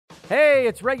Hey,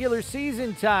 it's regular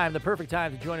season time. The perfect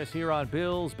time to join us here on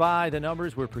Bills by the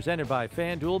Numbers. We're presented by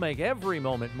FanDuel. Make every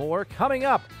moment more. Coming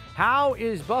up, how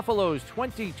is Buffalo's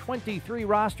 2023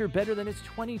 roster better than its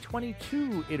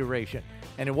 2022 iteration?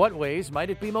 And in what ways might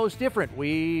it be most different?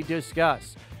 We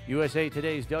discuss. USA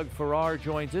Today's Doug Farrar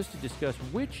joins us to discuss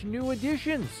which new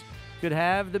additions could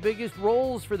have the biggest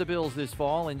roles for the Bills this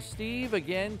fall. And Steve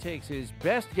again takes his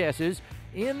best guesses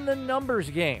in the numbers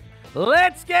game.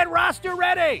 Let's get roster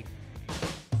ready!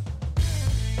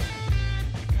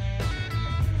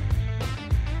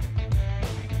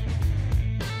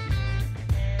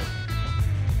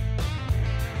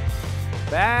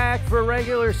 Back for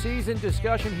regular season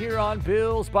discussion here on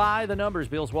Bills by the Numbers.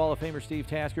 Bills Wall of Famer Steve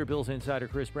Tasker, Bills insider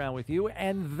Chris Brown with you.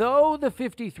 And though the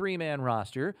 53-man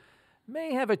roster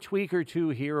may have a tweak or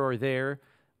two here or there,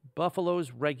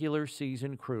 Buffalo's regular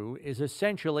season crew is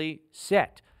essentially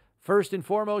set. First and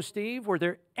foremost, Steve, were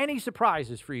there any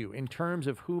surprises for you in terms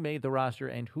of who made the roster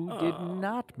and who did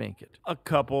not make it? A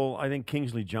couple. I think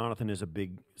Kingsley Jonathan is a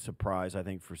big surprise, I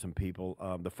think, for some people.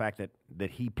 The fact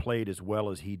that he played as well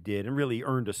as he did and really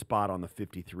earned a spot on the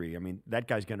 53. I mean, that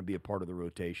guy's going to be a part of the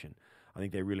rotation. I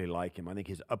think they really like him. I think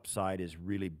his upside is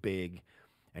really big,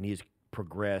 and he's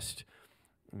progressed.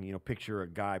 You know, picture a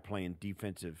guy playing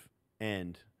defensive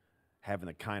end having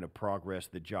the kind of progress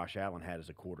that Josh Allen had as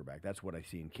a quarterback. That's what I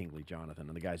see in Kingsley Jonathan,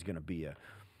 and the guy's going to be a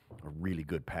really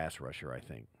good pass rusher, I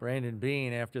think. Brandon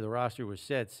Beane, after the roster was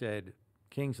set, said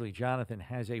Kingsley Jonathan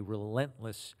has a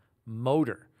relentless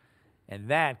motor, and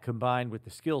that, combined with the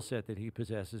skill set that he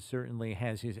possesses, certainly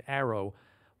has his arrow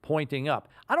pointing up.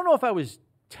 I don't know if I was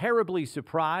terribly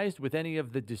surprised with any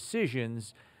of the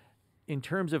decisions in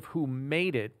terms of who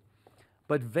made it,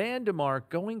 but Vandemark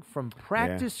going from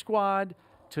practice squad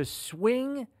to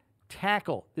swing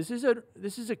tackle. This is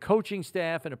a coaching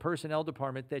staff and a personnel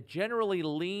department that generally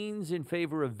leans in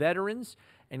favor of veterans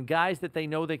and guys that they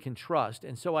know they can trust.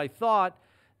 And so I thought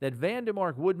that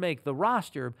Vandemark would make the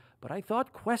roster, but I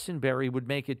thought Quessenberry would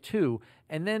make it too.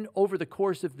 And then over the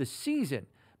course of the season,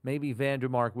 maybe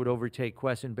Vandemark would overtake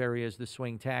Quessenberry as the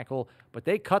swing tackle, but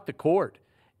they cut the cord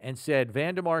and said,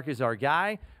 Vandemark is our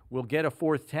guy. We'll get a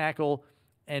fourth tackle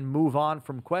and move on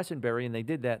from Quessenberry, and they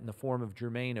did that in the form of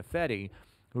Jermaine Ifedi,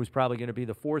 who's probably going to be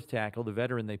the fourth tackle, the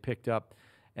veteran they picked up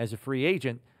as a free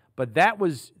agent. But that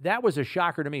was a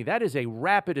shocker to me. That is a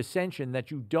rapid ascension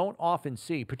that you don't often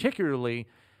see, particularly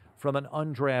from an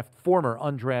former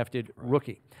undrafted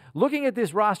rookie. Looking at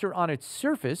this roster on its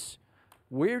surface,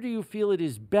 where do you feel it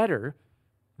is better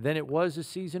than it was a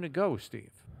season ago,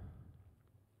 Steve?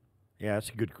 Yeah,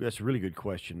 that's a really good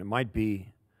question. It might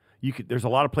be there's a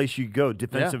lot of places you could go.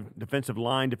 Defensive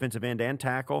line, defensive end, and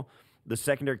tackle. The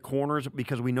secondary corners,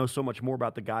 because we know so much more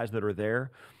about the guys that are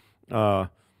there. And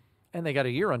they got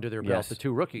a year under their belt, the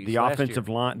two rookies. The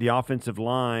offensive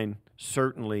line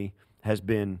certainly has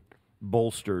been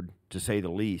bolstered, to say the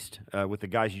least, with the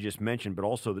guys you just mentioned, but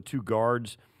also the two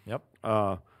guards. Yep.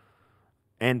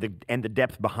 And the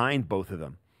depth behind both of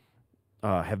them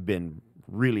have been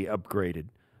really upgraded.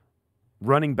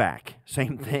 Running back,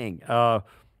 same thing.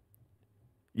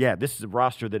 This is a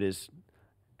roster that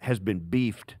has been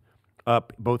beefed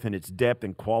up both in its depth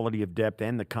and quality of depth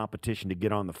and the competition to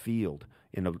get on the field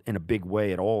in a big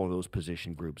way at all of those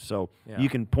position groups. So you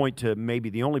can point to maybe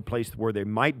the only place where they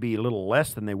might be a little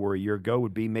less than they were a year ago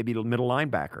would be maybe the middle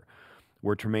linebacker,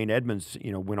 where Tremaine Edmonds,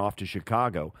 went off to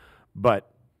Chicago.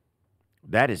 But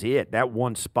that is it. That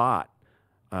one spot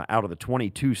out of the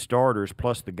 22 starters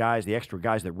plus the extra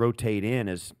guys that rotate in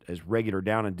as regular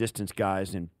down and distance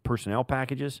guys in personnel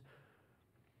packages,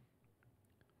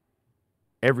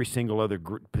 every single other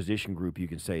position group you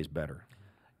can say is better.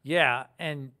 Yeah,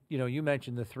 and, you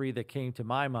mentioned the three that came to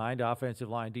my mind, offensive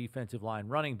line, defensive line,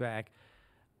 running back.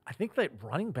 I think that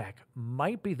running back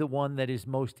might be the one that is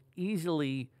most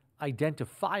easily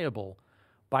identifiable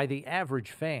by the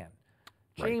average fan.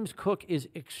 James Cook is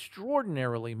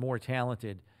extraordinarily more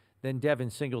talented than Devin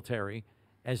Singletary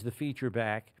as the feature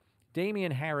back.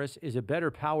 Damian Harris is a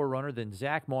better power runner than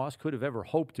Zach Moss could have ever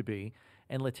hoped to be.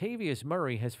 And Latavius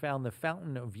Murray has found the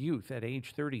fountain of youth at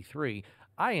age 33.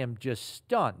 I am just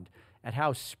stunned at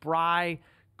how spry,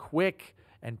 quick,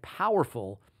 and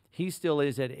powerful he still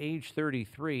is at age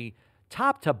 33.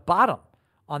 Top to bottom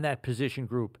on that position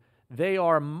group, they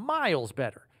are miles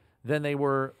better than they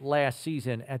were last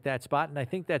season at that spot, and I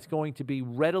think that's going to be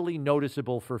readily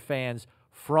noticeable for fans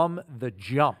from the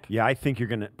jump. Yeah, I think you're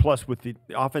going to – plus with the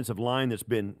offensive line that's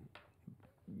been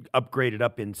upgraded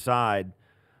up inside,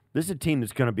 this is a team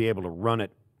that's going to be able to run it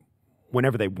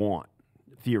whenever they want,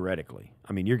 theoretically.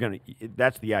 I mean, you're going to –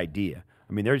 that's the idea.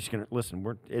 I mean, they're just going to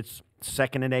listen. It's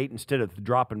 2nd and 8 instead of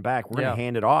dropping back. We're going Yeah. to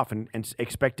hand it off and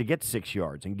expect to get 6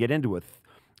 yards and get into a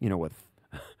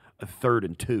 3rd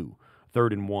and 2,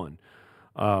 3rd and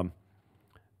 1.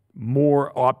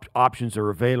 More options are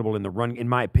available in the run. In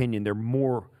my opinion, there are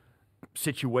more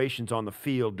situations on the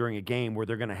field during a game where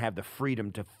they're going to have the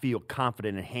freedom to feel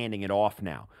confident in handing it off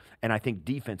now. And I think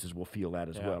defenses will feel that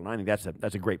as well. And I think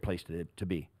that's a great place to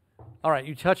be. All right,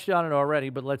 you touched on it already,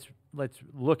 but let's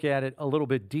look at it a little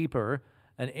bit deeper.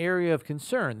 An area of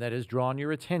concern that has drawn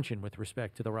your attention with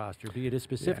respect to the roster, be it a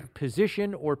specific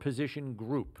position or position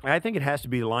group. I think it has to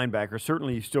be the linebacker.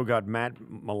 Certainly, you've still got Matt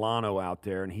Milano out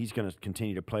there, and he's going to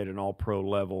continue to play at an all-pro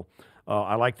level.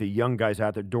 I like the young guys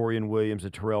out there, Dorian Williams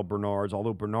and Terrell Bernards,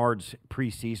 although Bernard's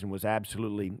preseason was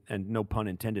absolutely, and no pun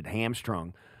intended,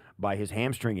 hamstrung by his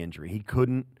hamstring injury. He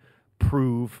couldn't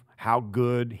prove how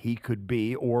good he could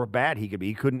be or bad he could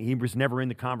be. He was never in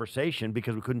the conversation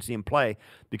because we couldn't see him play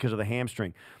because of the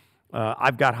hamstring.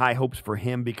 I've got high hopes for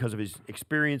him because of his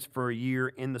experience for a year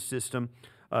in the system.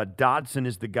 Dodson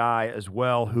is the guy as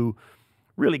well who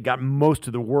really got most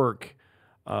of the work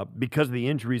because of the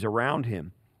injuries around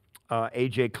him.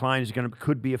 A.J. Klein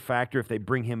could be a factor if they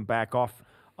bring him back off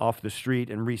the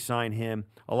street and re-sign him.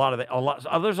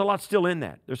 There's a lot still in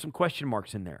that. There's some question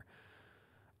marks in there.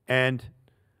 And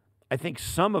I think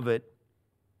some of it,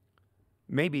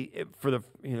 maybe for the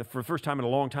first time in a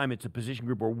long time, it's a position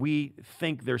group where we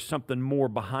think there's something more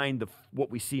behind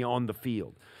what we see on the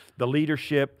field. The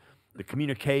leadership, the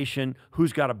communication,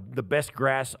 who's got the best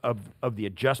grasp of the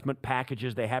adjustment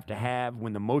packages they have to have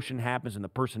when the motion happens and the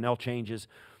personnel changes.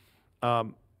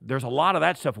 There's a lot of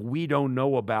that stuff we don't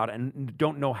know about and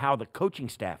don't know how the coaching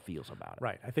staff feels about it.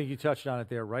 Right. I think you touched on it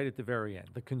there right at the very end.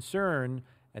 The concern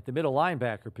at the middle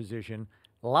linebacker position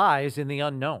lies in the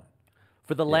unknown.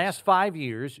 For the last 5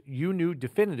 years, you knew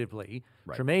definitively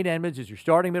Tremaine Edmonds is your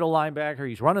starting middle linebacker.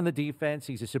 He's running the defense.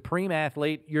 He's a supreme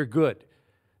athlete. You're good.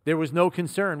 There was no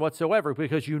concern whatsoever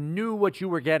because you knew what you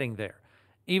were getting there,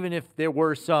 even if there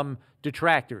were some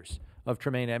detractors of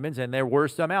Tremaine Edmonds, and there were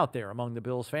some out there among the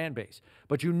Bills fan base.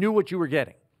 But you knew what you were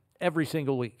getting every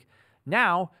single week.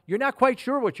 Now, you're not quite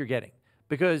sure what you're getting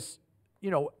because,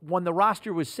 when the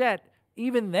roster was set,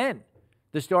 even then,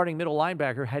 the starting middle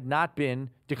linebacker had not been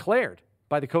declared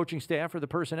by the coaching staff or the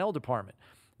personnel department.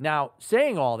 Now,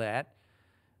 saying all that,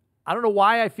 I don't know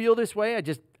why I feel this way. I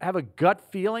just have a gut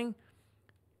feeling.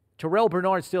 Terrell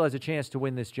Bernard still has a chance to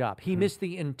win this job. He missed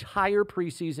the entire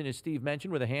preseason, as Steve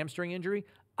mentioned, with a hamstring injury.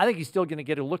 I think he's still going to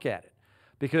get a look at it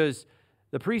because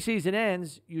the preseason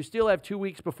ends. You still have 2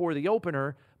 weeks before the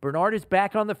opener. Bernard is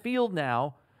back on the field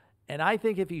now. And I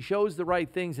think if he shows the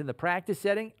right things in the practice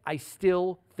setting, I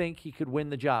still think he could win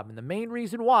the job. And the main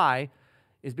reason why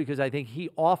is because I think he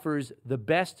offers the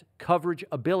best coverage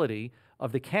ability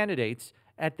of the candidates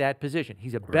at that position.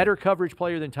 He's a better coverage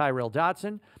player than Tyrell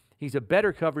Dodson. He's a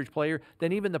better coverage player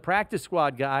than even the practice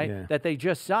squad guy that they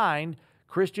just signed,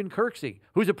 Christian Kirksey,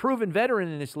 who's a proven veteran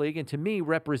in this league and to me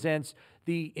represents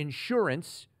the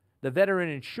insurance, the veteran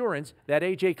insurance that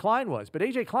A.J. Klein was. But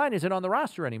A.J. Klein isn't on the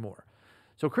roster anymore.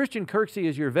 So Christian Kirksey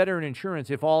is your veteran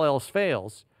insurance if all else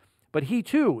fails, but he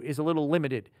too is a little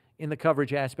limited in the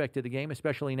coverage aspect of the game,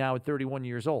 especially now at 31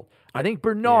 years old. I think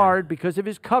Bernard, because of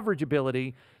his coverage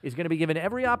ability, is going to be given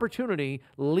every opportunity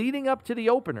leading up to the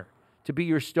opener to be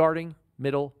your starting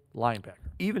middle linebacker.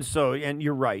 Even so, and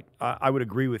you're right, I would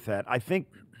agree with that. I think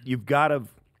you've got to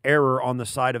error on the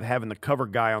side of having the cover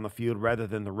guy on the field rather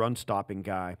than the run-stopping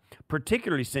guy,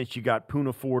 particularly since you got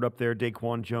Poona Ford up there,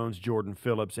 Daquan Jones, Jordan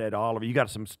Phillips, Ed Oliver. You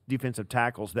got some defensive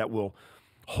tackles that will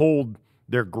hold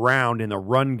their ground in the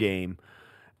run game,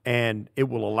 and it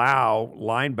will allow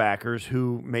linebackers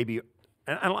who maybe –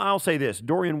 and I'll say this,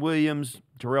 Dorian Williams,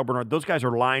 Terrell Bernard, those guys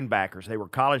are linebackers. They were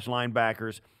college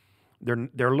linebackers.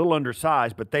 They're a little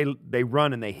undersized, but they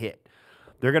run and they hit.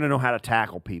 They're going to know how to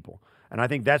tackle people. And I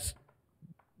think that's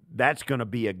going to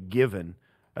be a given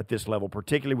at this level,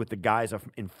 particularly with the guys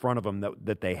in front of them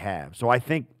that they have. So I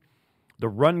think the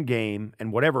run game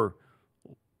and whatever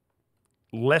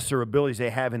lesser abilities they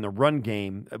have in the run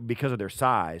game because of their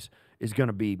size is going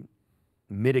to be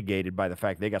mitigated by the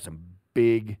fact they got some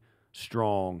big,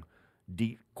 strong,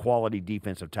 quality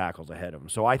defensive tackles ahead of them.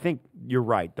 So I think you're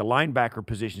right. The linebacker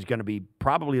position is going to be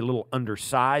probably a little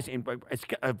undersized. And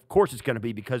of course it's going to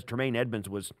be because Tremaine Edmonds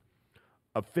was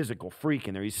a physical freak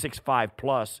in there. He's 6'5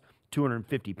 plus,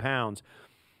 250 pounds.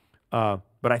 But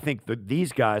I think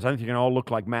these guys, I think they're going to all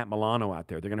look like Matt Milano out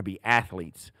there. They're going to be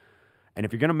athletes. And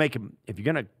if you're going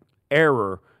to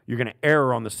err, you're going to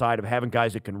err on the side of having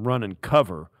guys that can run and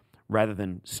cover rather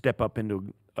than step up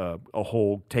into a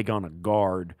hole, take on a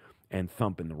guard, and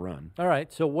thumping the run. All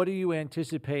right, so what do you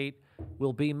anticipate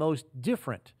will be most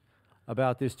different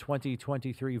about this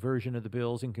 2023 version of the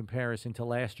Bills in comparison to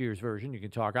last year's version? You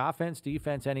can talk offense,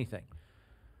 defense, anything.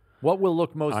 What will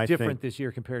look most different this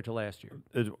year compared to last year?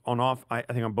 I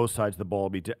think on both sides of the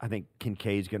ball, I think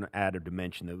Kincaid's going to add a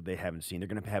dimension that they haven't seen. They're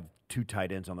going to have 2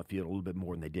 tight ends on the field a little bit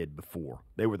more than they did before.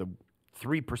 They were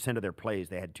 3% of their plays,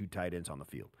 they had 2 tight ends on the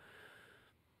field.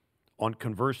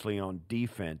 Conversely, on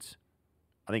defense,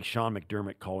 I think Sean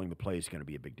McDermott calling the play is going to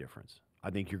be a big difference. I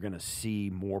think you're going to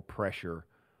see more pressure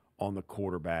on the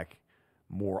quarterback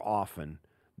more often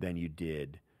than you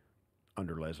did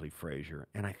under Leslie Frazier.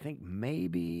 And I think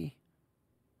maybe,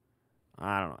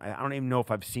 I don't even know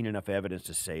if I've seen enough evidence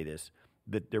to say this,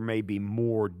 that there may be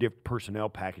more personnel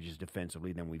packages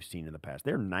defensively than we've seen in the past.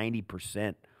 They're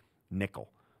 90%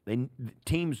 nickel.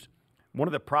 One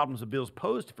of the problems the Bills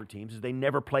posed for teams is they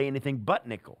never play anything but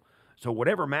nickel. So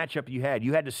whatever matchup you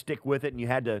had to stick with it and you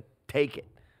had to take it.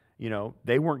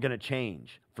 They weren't going to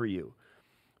change for you.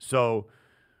 So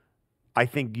I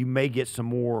think you may get some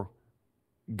more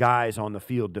guys on the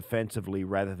field defensively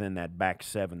rather than that back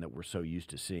 7 that we're so used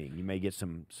to seeing. You may get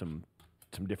some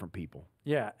different people.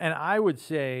 Yeah, and I would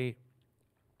say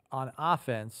on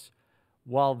offense,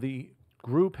 while the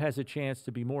group has a chance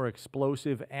to be more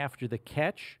explosive after the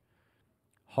catch,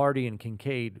 Hardy and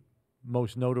Kincaid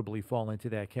most notably fall into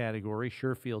that category,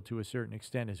 Sherfield to a certain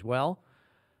extent as well.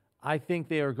 I think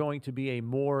they are going to be a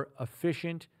more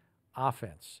efficient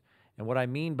offense. And what I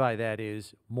mean by that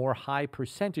is more high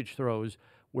percentage throws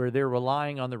where they're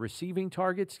relying on the receiving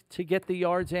targets to get the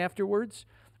yards afterwards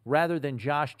rather than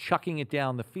Josh chucking it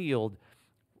down the field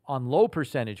on low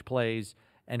percentage plays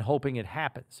and hoping it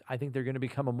happens. I think they're going to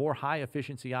become a more high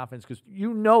efficiency offense because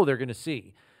they're going to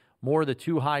see more of the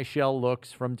 2 high shell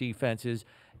looks from defenses.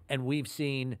 And we've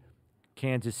seen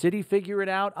Kansas City figure it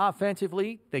out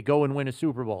offensively. They go and win a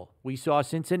Super Bowl. We saw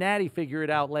Cincinnati figure it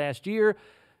out last year.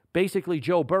 Basically,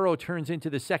 Joe Burrow turns into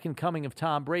the second coming of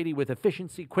Tom Brady with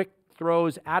efficiency, quick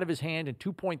throws out of his hand in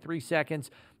 2.3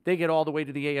 seconds. They get all the way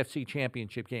to the AFC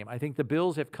Championship game. I think the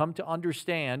Bills have come to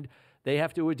understand they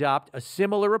have to adopt a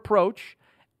similar approach,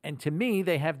 and to me,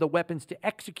 they have the weapons to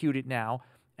execute it now.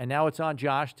 And now it's on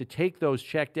Josh to take those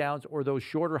checkdowns or those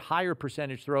shorter, higher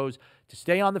percentage throws to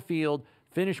stay on the field,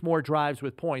 finish more drives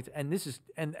with points. And this is,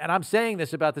 and I'm saying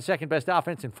this about the second best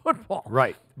offense in football.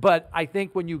 Right. But I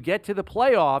think when you get to the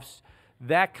playoffs,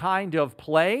 that kind of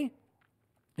play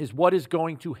is what is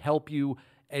going to help you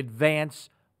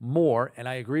advance more. And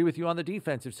I agree with you on the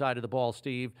defensive side of the ball,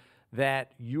 Steve,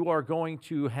 that you are going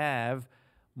to have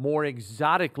more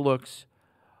exotic looks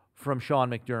from Sean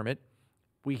McDermott.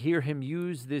 We hear him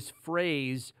use this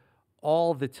phrase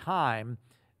all the time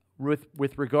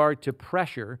with regard to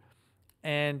pressure.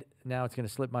 And now it's going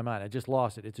to slip my mind. I just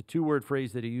lost it. It's a 2-word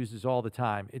phrase that he uses all the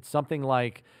time. It's something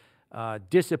like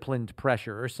disciplined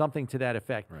pressure or something to that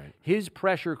effect. Right. His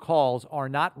pressure calls are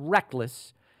not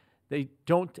reckless. They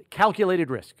don't –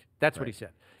 calculated risk. That's what he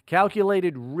said.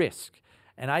 Calculated risk.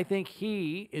 And I think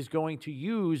he is going to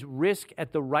use risk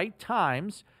at the right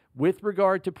times with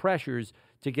regard to pressures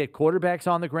to get quarterbacks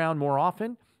on the ground more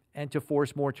often and to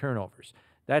force more turnovers.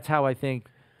 That's how I think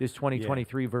this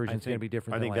 2023 version is going to be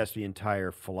different. I think that's the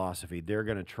entire philosophy. They're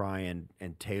going to try and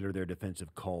tailor their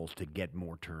defensive calls to get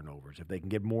more turnovers. If they can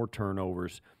get more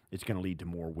turnovers, it's going to lead to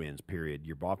more wins, period.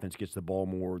 Your offense gets the ball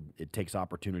more. It takes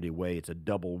opportunity away. It's a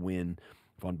double win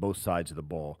on both sides of the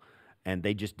ball. And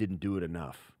they just didn't do it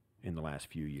enough in the last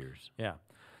few years. Yeah.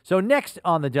 So next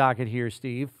on the docket here,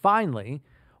 Steve, finally,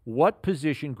 what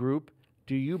position group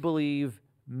do you believe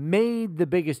made the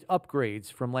biggest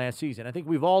upgrades from last season? I think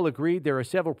we've all agreed there are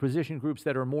several position groups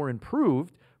that are more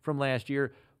improved from last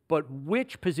year, but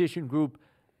which position group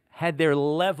had their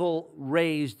level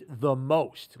raised the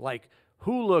most? Like,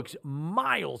 who looks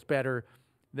miles better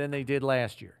than they did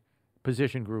last year,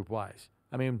 position group-wise?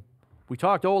 I mean, we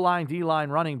talked O-line,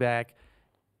 D-line, running back.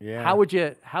 Yeah. How would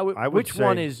you – which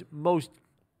one is most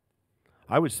 –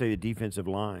 I would say the defensive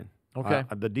line. Okay.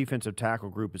 The defensive tackle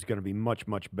group is going to be much,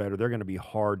 much better. They're going to be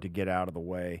hard to get out of the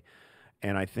way.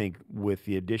 And I think with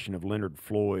the addition of Leonard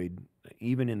Floyd,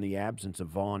 even in the absence of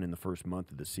Vaughn in the first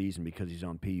month of the season because he's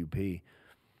on PUP,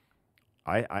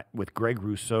 with Greg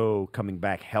Rousseau coming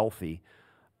back healthy,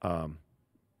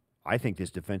 I think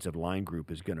this defensive line group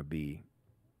is going to be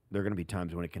 – there are going to be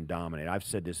times when it can dominate. I've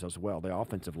said this as well. The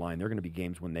offensive line, there are going to be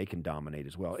games when they can dominate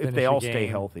as well. If they all stay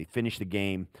healthy, finish the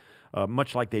game.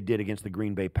 Much like they did against the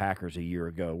Green Bay Packers a year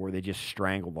ago, where they just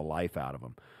strangled the life out of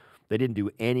them. They didn't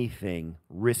do anything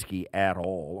risky at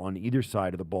all on either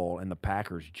side of the ball, and the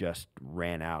Packers just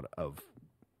ran out of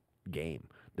game.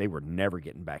 They were never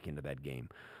getting back into that game.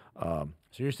 So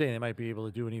you're saying they might be able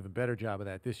to do an even better job of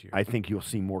that this year? I think you'll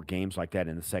see more games like that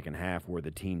in the second half where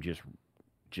the team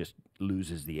just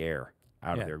loses the air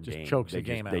out of their game. Chokes the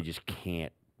game out. They just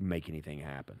can't make anything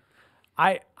happen.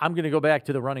 I'm going to go back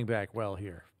to the running back well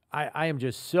here. I am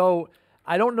just so –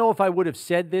 I don't know if I would have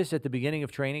said this at the beginning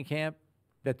of training camp,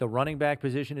 that the running back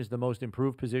position is the most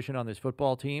improved position on this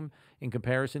football team in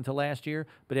comparison to last year.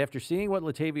 But after seeing what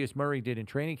Latavius Murray did in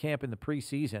training camp in the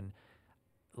preseason,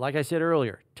 like I said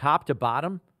earlier, top to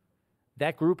bottom,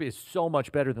 that group is so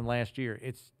much better than last year.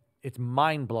 It's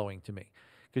mind-blowing to me.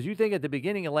 Because you think at the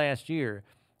beginning of last year,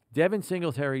 Devin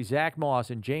Singletary, Zach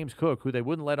Moss, and James Cook, who they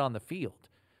wouldn't let on the field.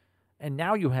 And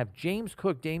now you have James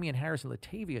Cook, Damian Harris, and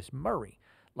Latavius Murray.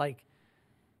 Like,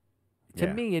 to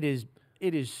me, it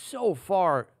is so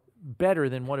far better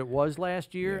than what it was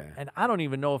last year. And I don't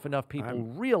even know if enough people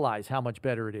realize how much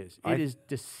better it is. It is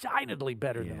decidedly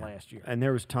better than last year. And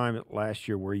there was time last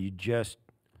year where you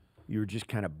were just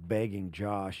kind of begging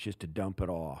Josh just to dump it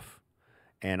off.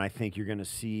 And I think you're going to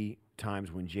see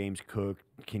times when James Cook,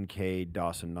 Kincaid,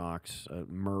 Dawson Knox,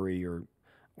 Murray,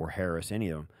 or Harris, any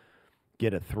of them,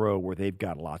 get a throw where they've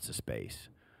got lots of space,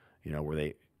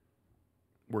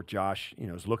 where Josh,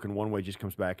 is looking one way, just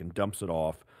comes back and dumps it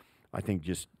off. I think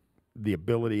just the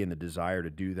ability and the desire to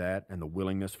do that and the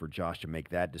willingness for Josh to make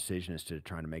that decision instead of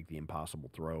trying to make the impossible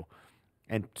throw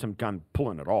and some kind of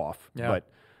pulling it off. But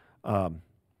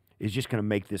is just going to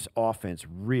make this offense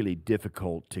really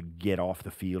difficult to get off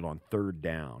the field on third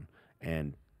down.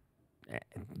 And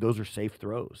those are safe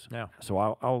throws. Yeah. So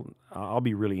I'll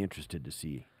be really interested to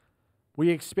see. We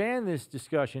expand this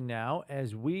discussion now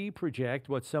as we project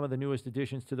what some of the newest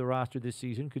additions to the roster this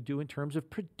season could do in terms of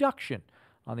production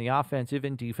on the offensive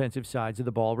and defensive sides of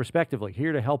the ball, respectively.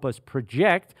 Here to help us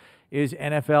project is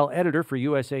NFL editor for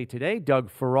USA Today, Doug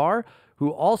Farrar, who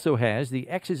also has the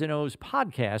X's and O's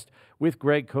podcast with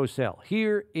Greg Cosell.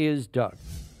 Here is Doug.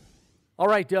 All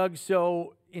right, Doug,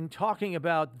 so in talking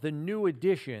about the new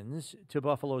additions to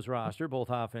Buffalo's roster, both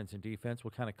offense and defense,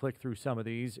 we'll kind of click through some of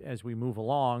these as we move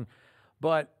along.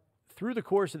 But through the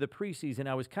course of the preseason,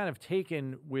 I was kind of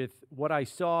taken with what I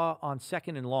saw on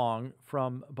second and long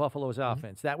from Buffalo's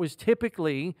offense. That was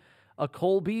typically a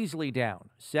Cole Beasley down,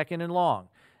 second and long,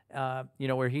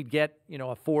 where he'd get, a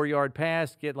 4-yard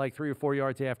pass, get like 3 or 4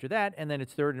 yards after that, and then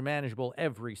it's third and manageable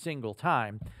every single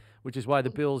time, which is why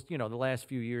the Bills, the last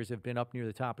few years have been up near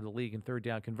the top of the league in third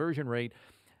down conversion rate.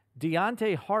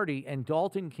 Deontay Hardy and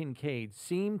Dalton Kincaid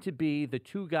seem to be the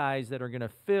two guys that are going to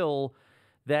fill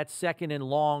that second and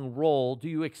long role. Do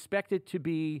you expect it to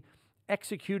be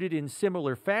executed in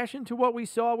similar fashion to what we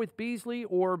saw with Beasley,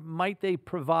 or might they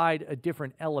provide a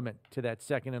different element to that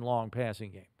second and long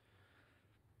passing game?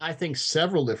 I think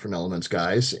several different elements,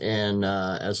 guys. And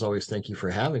as always, thank you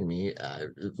for having me.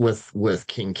 With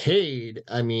Kincaid,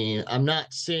 I mean, I'm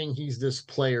not saying he's this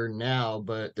player now,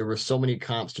 but there were so many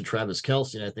comps to Travis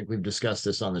Kelce, and I think we've discussed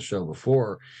this on the show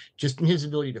before, just in his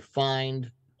ability to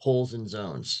find holes in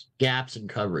zones, gaps in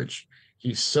coverage.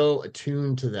 He's so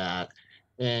attuned to that,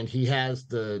 and he has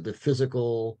the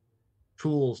physical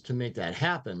tools to make that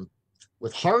happen.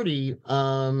 With Hardy,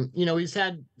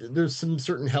 there's some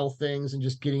certain health things and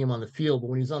just getting him on the field.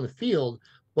 But when he's on the field,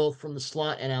 both from the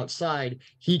slot and outside,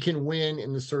 he can win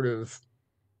in the sort of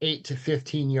 8 to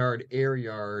 15 yard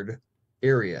area.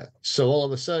 So all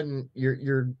of a sudden,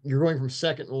 you're going from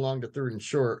second and long to third and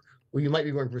short. Well, you might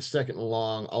be going from second and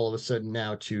long all of a sudden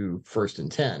now to 1st and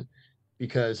 10,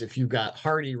 because if you've got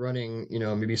Hardy running,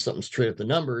 maybe something straight up the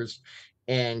numbers,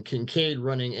 and Kincaid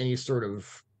running any sort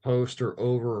of post or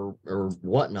over or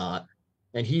whatnot,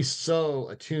 and he's so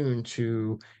attuned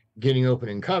to getting open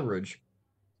in coverage,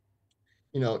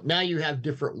 now you have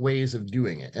different ways of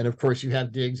doing it. And of course, you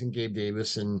have Diggs and Gabe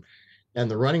Davis and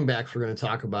the running backs we're going to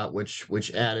talk about,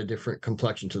 which add a different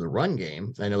complexion to the run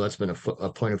game. I know that's been a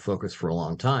point of focus for a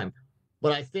long time.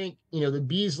 But I think, the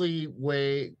Beasley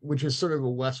way, which is sort of a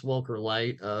Wes Welker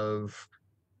light of,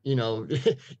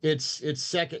 it's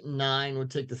second and 9, would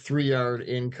take the 3-yard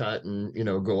in cut and,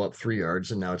 go up 3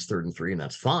 yards, and now it's 3rd and 3, and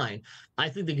that's fine. I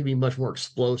think they can be much more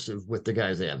explosive with the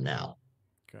guys they have now.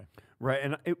 Okay. Right.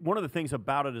 And one of the things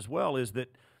about it as well is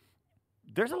that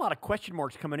there's a lot of question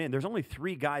marks coming in. There's only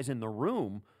 3 guys in the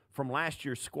room from last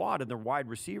year's squad in their wide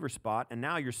receiver spot, and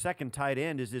now your second tight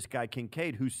end is this guy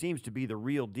Kincaid, who seems to be the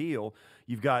real deal.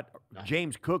 You've got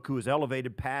James Cook, who is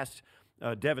elevated past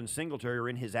Devin Singletary, or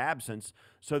in his absence.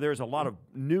 So there's a lot of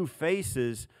new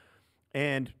faces,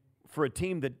 and for a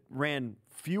team that ran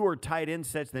fewer tight end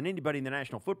sets than anybody in the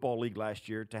National Football League last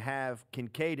year, to have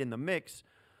Kincaid in the mix.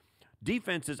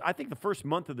 Defenses, I think the first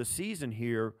month of the season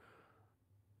here,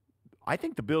 I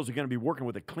think the Bills are going to be working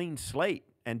with a clean slate,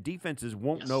 and defenses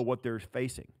won't know what they're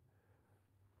facing.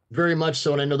 Very much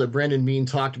so, and I know that Brandon Beane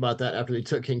talked about that after they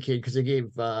took Kincaid, because they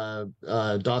gave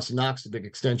Dawson Knox a big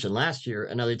extension last year,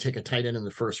 and now they take a tight end in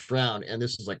the first round, and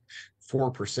this is like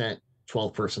 4%,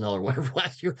 12 personnel or whatever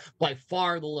last year, by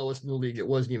far the lowest in the league. It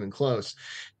wasn't even close.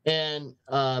 And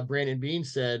Brandon Beane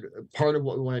said part of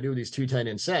what we want to do with these two tight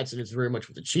end sets, and it's very much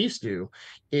what the Chiefs do,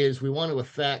 is we want to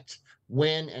affect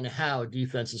when and how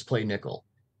defenses play nickel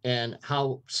and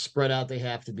how spread out they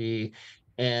have to be.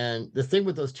 And the thing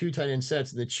with those two tight end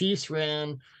sets, the Chiefs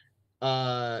ran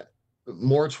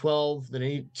more 12 than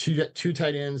any two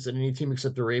tight ends than any team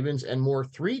except the Ravens, and more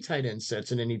 3 tight end sets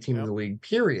than any team in the league,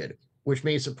 period. Which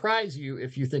may surprise you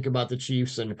if you think about the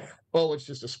Chiefs and, oh, it's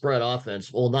just a spread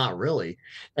offense. Well, not really.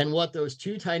 And what those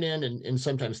 2 tight end and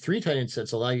sometimes 3 tight end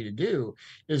sets allow you to do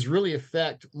is really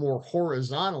affect more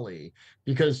horizontally,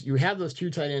 because you have those 2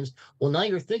 tight ends. Well, now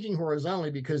you're thinking horizontally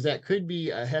because that could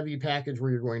be a heavy package where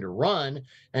you're going to run.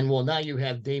 And well, now you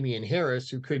have Damian Harris,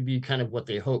 who could be kind of what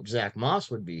they hope Zach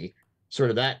Moss would be, sort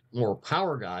of that more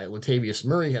power guy. Latavius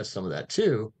Murray has some of that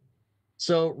too.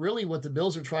 So really what the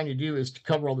Bills are trying to do is to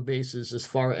cover all the bases as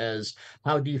far as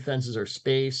how defenses are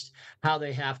spaced, how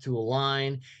they have to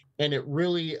align, and it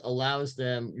really allows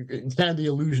them, it's kind of the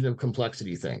illusion of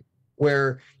complexity thing,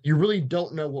 where you really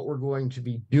don't know what we're going to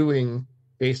be doing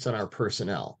based on our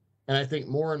personnel. And I think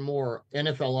more and more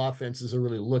NFL offenses are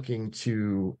really looking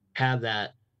to have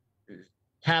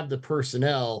the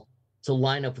personnel to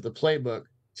line up with the playbook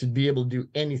to be able to do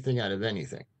anything out of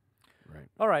anything. Right.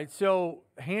 All right, so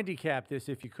handicap this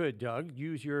if you could, Doug.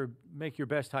 Make your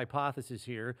best hypothesis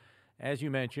here. As you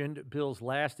mentioned, Bills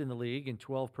last in the league in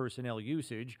 12 personnel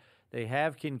usage. They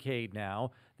have Kincaid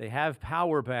now. They have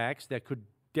power backs that could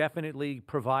definitely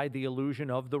provide the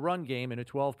illusion of the run game in a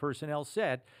 12 personnel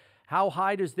set. How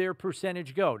high does their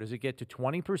percentage go? Does it get to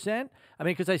 20%? I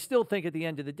mean, because I still think at the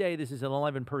end of the day, this is an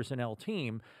 11 personnel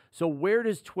team. So where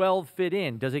does 12 fit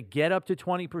in? Does it get up to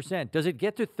 20%? Does it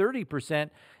get to 30%?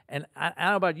 And I don't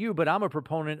know about you, but I'm a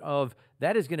proponent of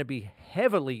that is going to be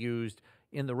heavily used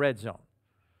in the red zone.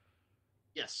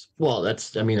 Yes. Well,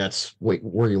 that's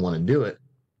where you want to do it.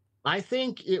 I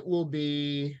think it will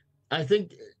be, I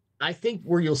think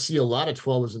where you'll see a lot of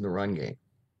 12 is in the run game.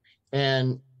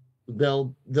 And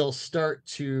they'll start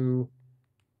to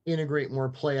integrate more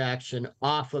play action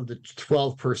off of the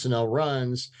 12 personnel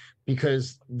runs,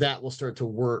 because that will start to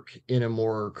work in a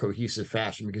more cohesive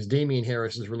fashion, because Damian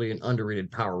Harris is really an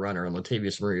underrated power runner, and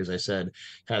Latavius Murray, as I said,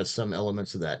 has some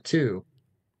elements of that too.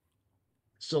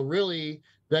 So really,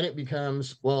 then it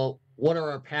becomes, well, what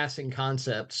are our passing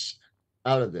concepts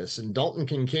out of this? And Dalton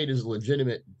Kincaid is a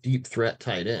legitimate deep threat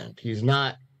tight end. He's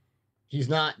not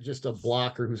just a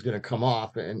blocker who's going to come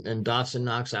off, and Dawson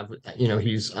Knox,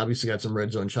 he's obviously got some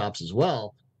red zone chops as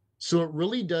well. So it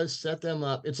really does set them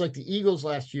up. It's like the Eagles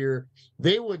last year.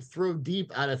 They would throw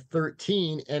deep out of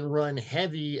 13 and run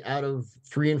heavy out of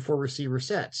 3 and 4 receiver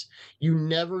sets. You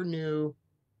never knew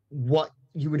what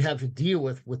you would have to deal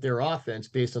with their offense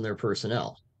based on their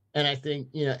personnel. And I think,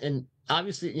 and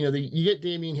obviously, you get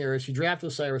Damian Harris, you draft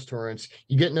Osiris Torrance,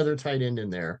 you get another tight end in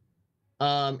there.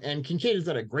 And Kincaid is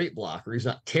not a great blocker. He's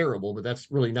not terrible, but that's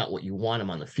really not what you want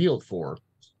him on the field for.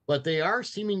 But they are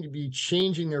seeming to be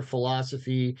changing their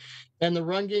philosophy, and the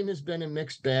run game has been a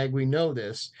mixed bag. We know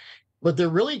this, but they're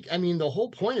really, the whole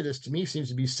point of this to me seems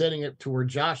to be setting it to where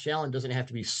Josh Allen doesn't have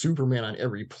to be Superman on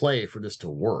every play for this to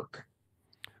work.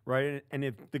 Right, and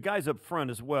if the guys up front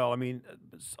as well,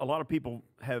 a lot of people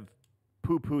have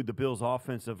poo-pooed the Bills'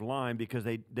 offensive line because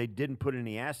they didn't put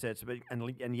any assets,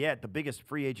 and yet the biggest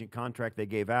free agent contract they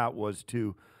gave out was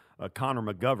to Connor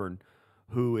McGovern,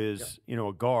 who is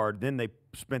a guard. Then they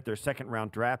spent their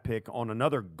second-round draft pick on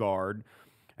another guard,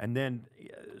 and then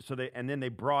they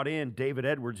brought in David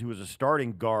Edwards, who was a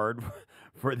starting guard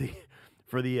for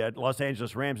the Los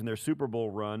Angeles Rams in their Super Bowl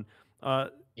run.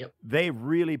 They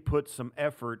really put some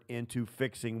effort into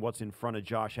fixing what's in front of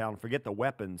Josh Allen. Forget the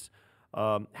weapons.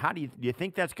 How do you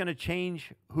think that's going to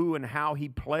change who and how he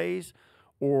plays,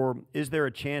 or is there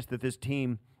a chance that this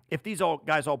team, if these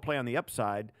guys all play on the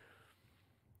upside,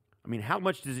 how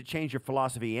much does it change your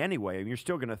philosophy anyway? You're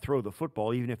still going to throw the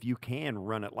football even if you can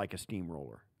run it like a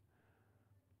steamroller.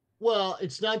 Well,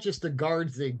 it's not just the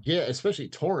guards they get, especially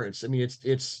Torrance.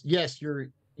 It's yes,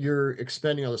 you're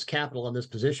expending all this capital on this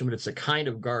position, but it's the kind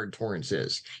of guard Torrance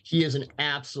is. He is an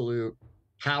absolute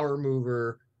power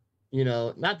mover.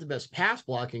 Not the best pass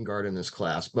blocking guard in this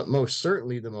class, but most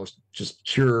certainly the most just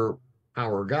pure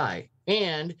power guy.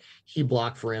 And he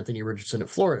blocked for Anthony Richardson at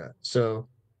Florida. So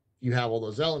you have all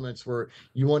those elements where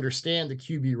you understand the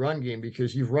QB run game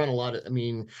because you've run a lot of,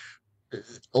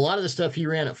 a lot of the stuff he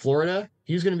ran at Florida,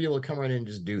 he's going to be able to come right in and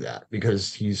just do that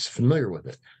because he's familiar with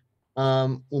it.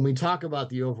 When we talk about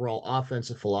the overall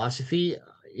offensive philosophy,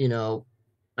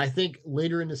 I think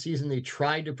later in the season they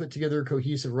tried to put together a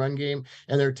cohesive run game,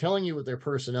 and they're telling you with their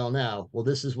personnel now, well,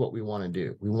 this is what we want to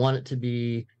do. We want it to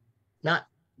be not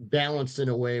balanced in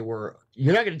a way where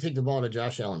you're not going to take the ball out of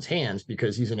Josh Allen's hands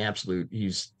because he's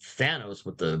Thanos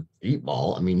with the deep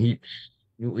ball. I mean,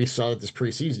 we saw that this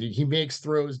preseason. He makes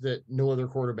throws that no other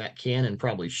quarterback can and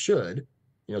probably should.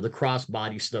 The cross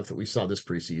body stuff that we saw this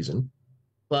preseason.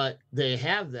 But they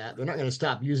have that. They're not going to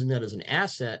stop using that as an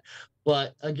asset.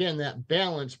 But again, that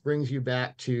balance brings you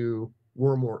back to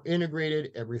we're more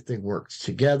integrated. Everything works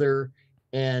together.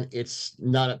 And it's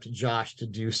not up to Josh to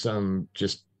do some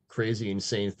just crazy,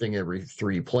 insane thing every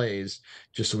 3 plays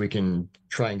just so we can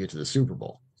try and get to the Super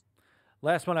Bowl.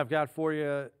 Last one I've got for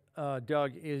you,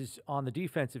 Doug, is on the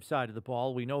defensive side of the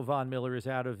ball. We know Von Miller is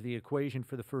out of the equation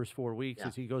for the first 4 weeks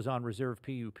as he goes on reserve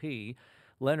PUP.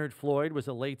 Leonard Floyd was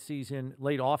a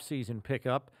late off-season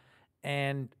pickup.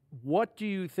 And what do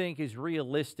you think is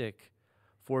realistic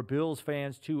for Bills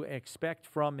fans to expect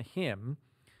from him,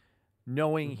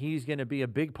 knowing he's going to be a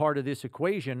big part of this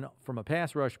equation from a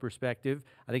pass rush perspective?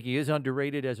 I think he is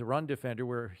underrated as a run defender,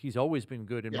 where he's always been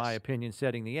good, in my opinion,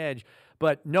 setting the edge.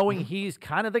 But knowing he's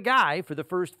kind of the guy for the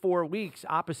first 4 weeks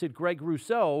opposite Greg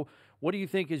Rousseau, what do you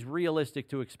think is realistic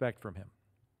to expect from him?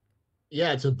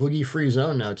 Yeah, it's a boogie-free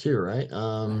zone now too, right?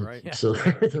 So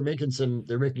they're making some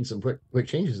quick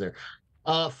changes there.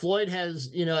 Floyd has,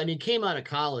 and he came out of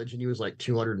college and he was like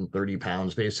 230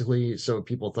 pounds basically, so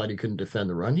people thought he couldn't defend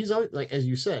the run. He's always, like as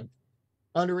you said,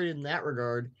 underrated in that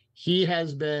regard. He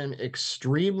has been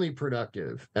extremely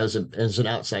productive as an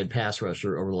outside pass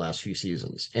rusher over the last few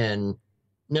seasons and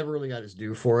never really got his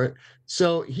due for it.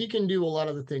 So he can do a lot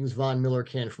of the things Von Miller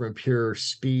can from a pure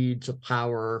speed to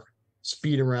power,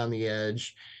 speed around the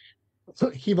edge.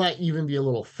 He might even be a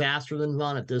little faster than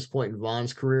Von at this point in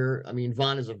Von's career. I mean,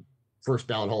 Von is a first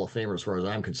ballot Hall of Famer as far as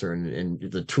I'm concerned, and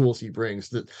the tools he brings,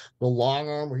 the long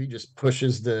arm where he just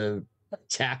pushes the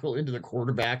tackle into the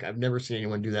quarterback. I've never seen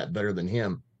anyone do that better than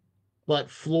him. But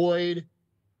Floyd,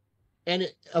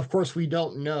 and of course we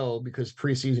don't know because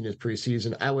preseason is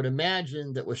preseason. I would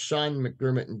imagine that with Sean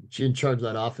McDermott in charge of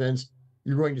that offense,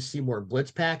 you're going to see more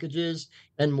blitz packages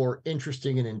and more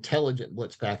interesting and intelligent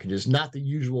blitz packages, not the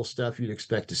usual stuff you'd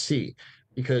expect to see.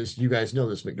 Because you guys know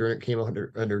this, McDermott came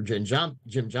under Jim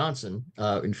Johnson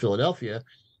in Philadelphia,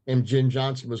 and Jim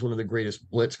Johnson was one of the greatest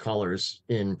blitz callers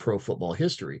in pro football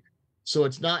history. So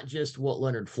it's not just what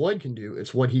Leonard Floyd can do,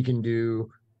 it's what he can do,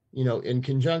 in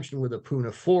conjunction with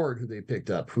Apuna Ford, who they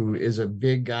picked up, who is a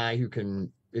big guy who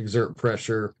can exert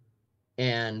pressure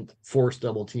and force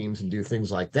double teams and do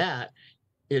things like that.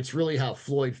 It's really how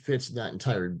Floyd fits in that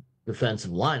entire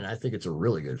defensive line, and I think it's a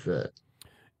really good fit.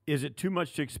 Is it too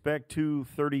much to expect 2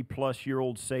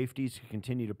 30-plus-year-old safeties to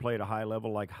continue to play at a high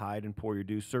level like Hyde and Poyer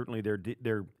do? Certainly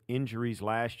their injuries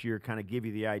last year kind of give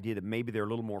you the idea that maybe they're a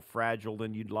little more fragile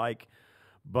than you'd like.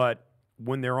 But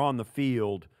when they're on the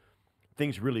field,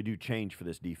 things really do change for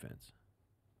this defense.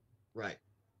 Right.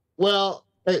 Well,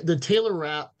 the Taylor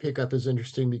Rapp pickup is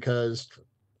interesting because,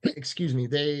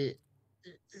 the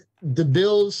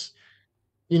Bills,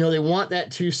 they want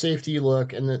that 2 safety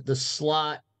look, and the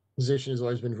slot position has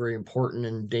always been very important,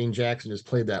 and Dane Jackson has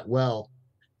played that well.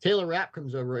 Taylor Rapp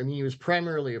comes over. I mean, he was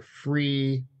primarily a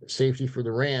free safety for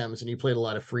the Rams, and he played a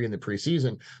lot of free in the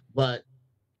preseason, but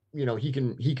he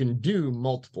can do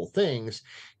multiple things,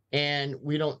 and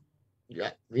we don't,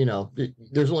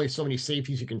 there's only so many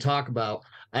safeties you can talk about.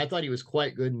 I thought he was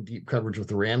quite good in deep coverage with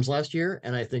the Rams last year,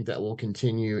 and I think that will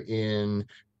continue in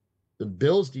the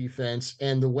Bills defense,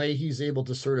 and the way he's able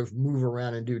to sort of move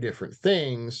around and do different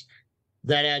things,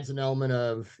 that adds an element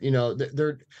of,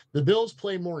 the Bills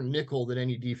play more nickel than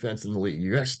any defense in the league.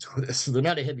 You guys know this. So they're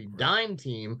not a heavy dime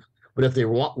team, but if they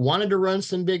wanted to run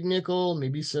some big nickel,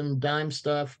 maybe some dime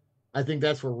stuff, I think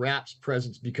that's where Rapp's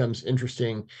presence becomes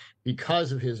interesting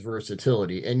because of his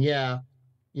versatility. And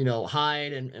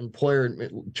Hyde and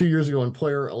Poyer, 2 years ago when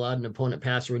Poyer allowed an opponent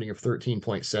passer rating of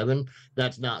 13.7,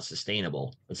 that's not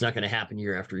sustainable. It's not going to happen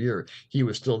year after year. He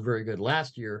was still very good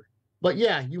last year. But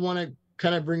you want to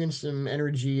kind of bring in some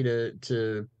energy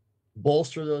to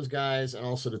bolster those guys and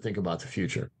also to think about the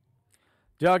future.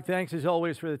 Doug, thanks as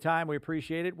always for the time. We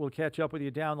appreciate it. We'll catch up with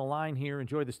you down the line here.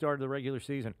 Enjoy the start of the regular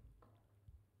season.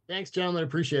 Thanks, gentlemen.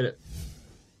 Appreciate it.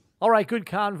 All right, good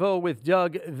convo with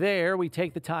Doug there. We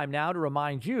take the time now to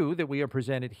remind you that we are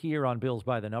presented here on Bills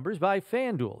by the Numbers by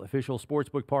FanDuel, official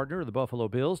sportsbook partner of the Buffalo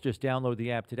Bills. Just download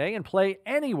the app today and play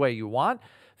any way you want.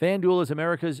 FanDuel is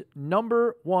America's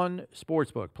 #1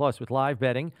 sportsbook. Plus, with live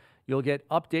betting, You'll get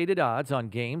updated odds on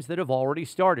games that have already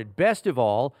started. Best of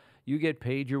all, you get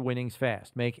paid your winnings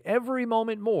fast. Make every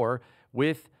moment more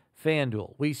with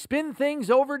FanDuel. We spin things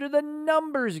over to the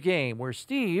numbers game, where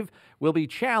Steve will be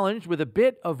challenged with a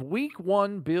bit of Week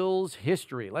 1 Bills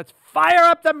history. Let's fire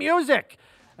up the music.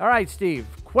 All right, Steve,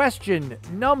 question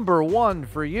number 1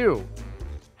 for you.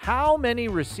 How many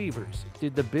receivers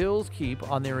did the Bills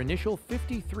keep on their initial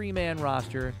 53-man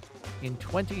roster in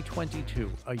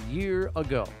 2022, a year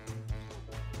ago?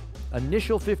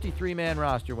 Initial 53-man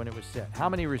roster when it was set. How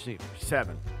many receivers?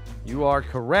 7. You are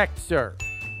correct, sir.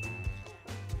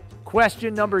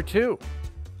 Question number 2.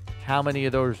 How many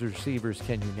of those receivers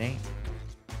can you name?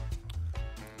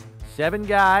 7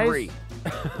 guys. 3.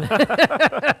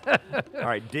 All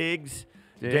right, Diggs,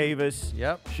 Davis,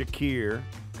 Yep. Shakir.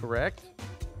 Correct.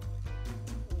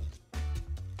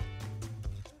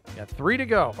 Got 3 to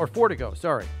go, or 4 to go,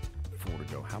 sorry. 4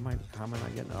 to go. How am I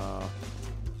getting?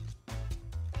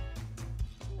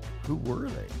 Who were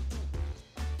they?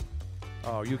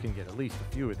 Oh, you can get at least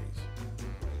a few of these.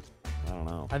 I don't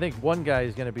know. I think one guy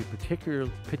is going to be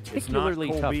particularly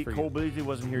tough for you. Cole Beasley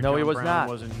wasn't here. No, John he was Brown not.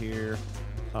 Wasn't here.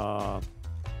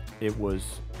 It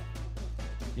was.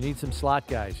 You need some slot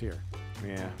guys here.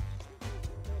 Yeah.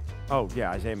 Oh yeah,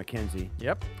 Isaiah McKenzie.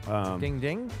 Yep. Ding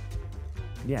ding.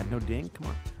 Yeah, no ding.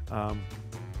 Come on.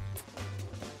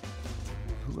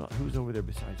 Who's over there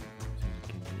besides Isaiah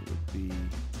McKenzie? It would be.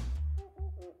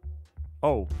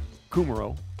 Oh,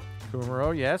 Kumaro.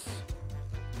 Kumaro, yes.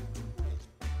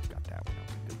 Got that one. That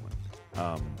was a good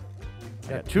one.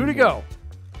 Got 2 to go.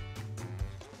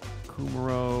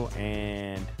 Kumaro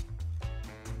and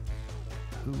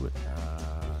who? Man,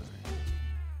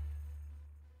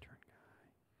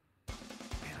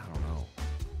 I don't know.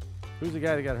 Who's the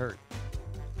guy that got hurt?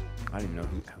 I don't even know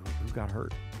who got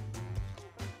hurt.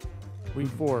 Week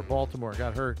 4, Baltimore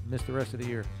got hurt, missed the rest of the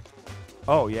year.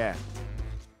 Oh yeah,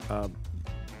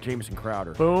 Jamison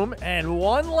Crowder. Boom, and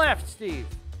 1 left, Steve.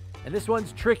 And this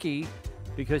one's tricky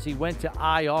because he went to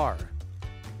IR.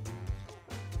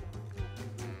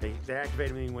 They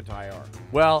activated him and he went to IR.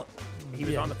 Well, He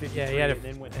was on the 53 Yeah, he had and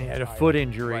then went to a IR. foot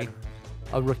injury,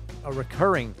 Right. a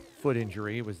recurring foot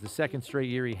injury. It was the 2nd straight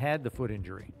year he had the foot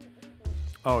injury.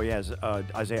 Oh yeah,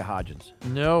 Isaiah Hodgins.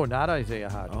 No, not Isaiah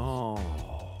Hodgins.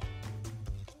 Oh,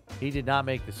 He did not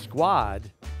make the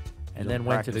squad and then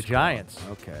went to the Giants.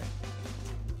 Okay.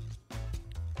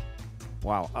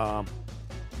 Wow.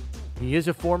 He is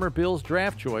a former Bills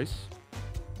draft choice.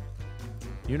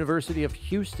 University of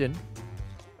Houston.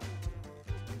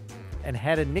 And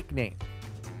had a nickname.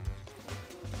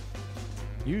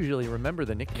 Usually remember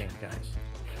the nickname, guys.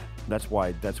 That's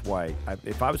why.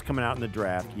 If I was coming out in the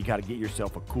draft, you got to get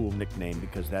yourself a cool nickname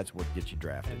because that's what gets you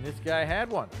drafted. And this guy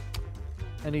had one.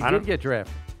 And he did get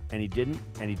drafted. And he didn't.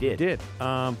 And he did. He did.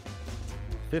 5th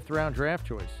round draft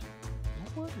choice.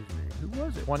 What was his name? Who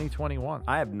was it? 2021.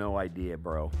 I have no idea,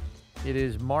 bro. It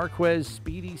is Marquez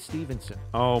Speedy Stevenson.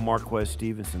 Oh, Marquez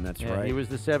Stevenson. That's Yeah, right. He was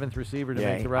the 7th receiver to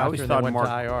make the I roster always and thought then went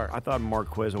to IR. I thought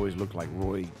Marquez always looked like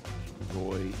Roy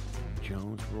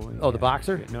Jones. Roy. Oh, the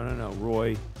boxer? No.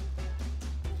 Roy.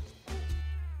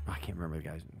 I can't remember the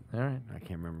guy's name. All right. I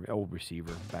can't remember. Old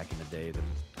receiver back in the day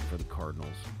for the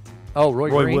Cardinals. Oh, Roy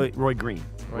Green. Roy Green.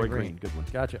 Roy Green. Good one.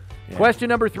 Gotcha. Yeah. Question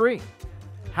number 3.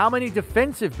 How many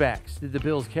defensive backs did the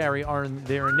Bills carry on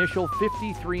their initial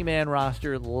 53-man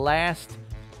roster last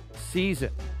season?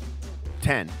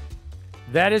 10.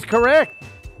 That is correct.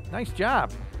 Nice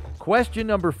job. Question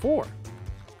number 4.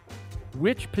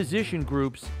 Which position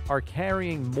groups are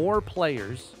carrying more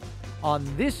players on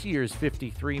this year's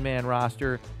 53-man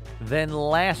roster than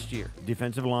last year?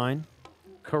 Defensive line.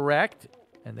 Correct.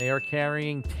 And they are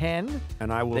carrying 10.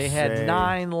 And I will They had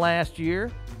 9 last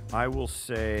year. I will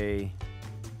say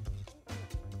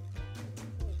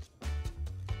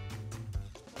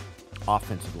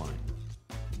offensive line.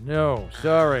 No,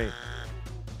 sorry.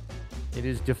 It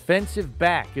is defensive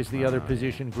back is the other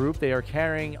position group. They are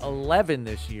carrying 11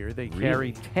 this year. They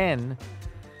carried 10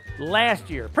 last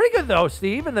year. Pretty good, though,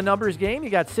 Steve, in the numbers game. You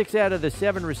got 6 out of the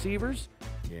 7 receivers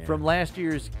from last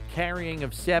year's carrying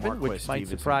of 7, which might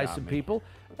surprise some people.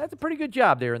 That's a pretty good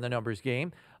job there in the numbers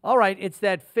game. All right, it's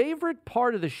that favorite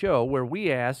part of the show where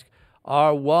we ask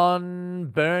our one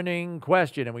burning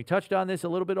question, and we touched on this a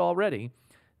little bit already.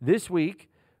 This week,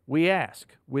 we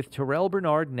ask, with Terrell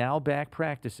Bernard now back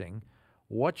practicing,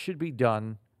 what should be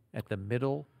done at the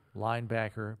middle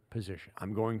linebacker position?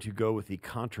 I'm going to go with the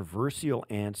controversial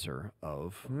answer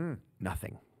of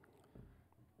nothing.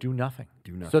 Do nothing.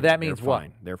 Do nothing. So that means They're what?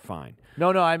 Fine. They're fine.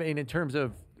 No, I mean in terms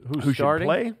of who's Who starting.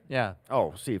 should play? Yeah.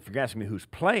 Oh, see, if you're asking me who's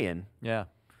playing, Yeah.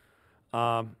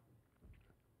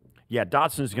 Yeah,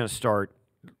 Dotson's going to start,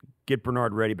 get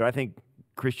Bernard ready, but I think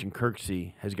Christian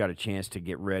Kirksey has got a chance to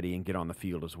get ready and get on the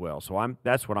field as well. So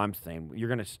that's what I'm saying. You're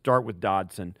going to start with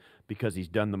Dodson because he's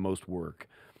done the most work.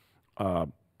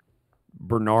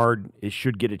 Bernard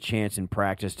should get a chance in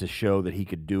practice to show that he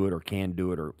could do it or can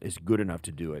do it or is good enough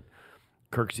to do it.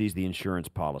 Kirksey's the insurance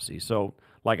policy. So,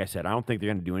 like I said, I don't think they're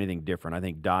going to do anything different. I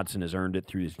think Dodson has earned it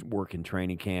through his work in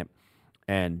training camp.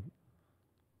 And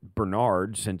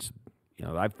Bernard, since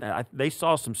they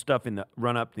saw some stuff in the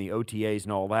run-up in the OTAs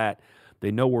and all that, they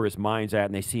know where his mind's at,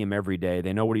 and they see him every day.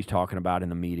 They know what he's talking about in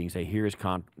the meetings. They hear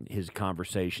his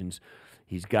conversations.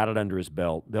 He's got it under his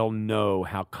belt. They'll know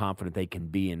how confident they can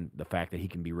be in the fact that he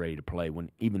can be ready to play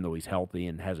even though he's healthy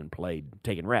and hasn't played,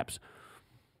 taking reps.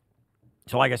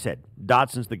 So like I said,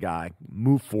 Dotson's the guy.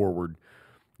 Move forward.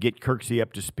 Get Kirksey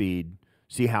up to speed.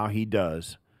 See how he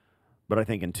does. But I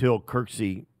think until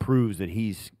Kirksey proves that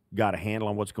he's got a handle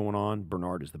on what's going on,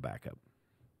 Bernard is the backup.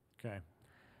 Okay.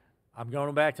 I'm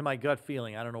going back to my gut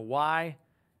feeling. I don't know why.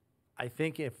 I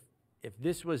think if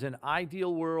this was an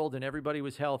ideal world and everybody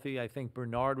was healthy, I think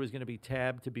Bernard was going to be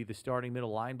tabbed to be the starting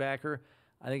middle linebacker.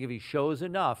 I think if he shows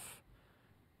enough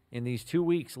in these 2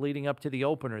 weeks leading up to the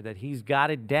opener that he's got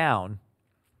it down,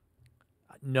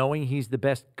 knowing he's the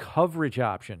best coverage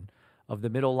option of the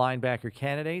middle linebacker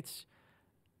candidates,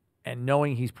 and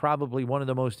knowing he's probably one of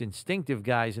the most instinctive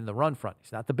guys in the run front.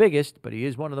 He's not the biggest, but he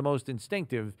is one of the most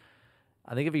instinctive.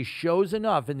 I think if he shows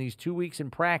enough in these 2 weeks in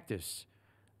practice,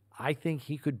 I think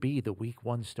he could be the week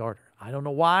 1 starter. I don't know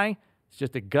why. It's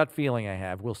just a gut feeling I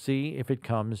have. We'll see if it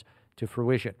comes to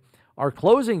fruition. Our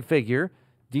closing figure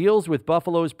deals with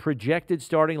Buffalo's projected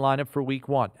starting lineup for week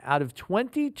 1. Out of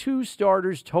 22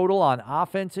 starters total on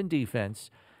offense and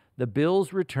defense, the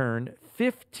Bills return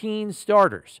 15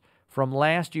 starters from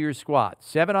last year's squad,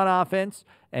 7 on offense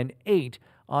and 8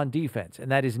 on defense.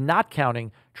 And that is not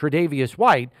counting Tre'Davious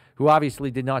White, who obviously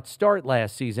did not start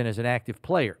last season as an active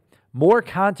player. More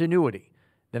continuity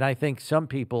than I think some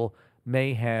people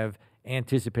may have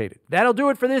anticipated. That'll do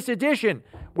it for this edition.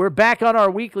 We're back on our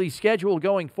weekly schedule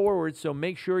going forward, so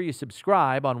make sure you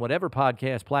subscribe on whatever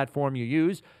podcast platform you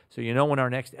use so you know when our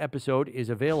next episode is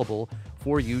available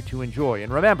for you to enjoy.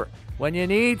 And remember, when you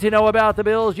need to know about the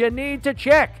Bills, you need to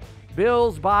check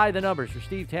Bills by the numbers. For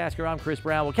Steve Tasker, I'm Chris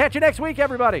Brown. We'll catch you next week,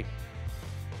 everybody.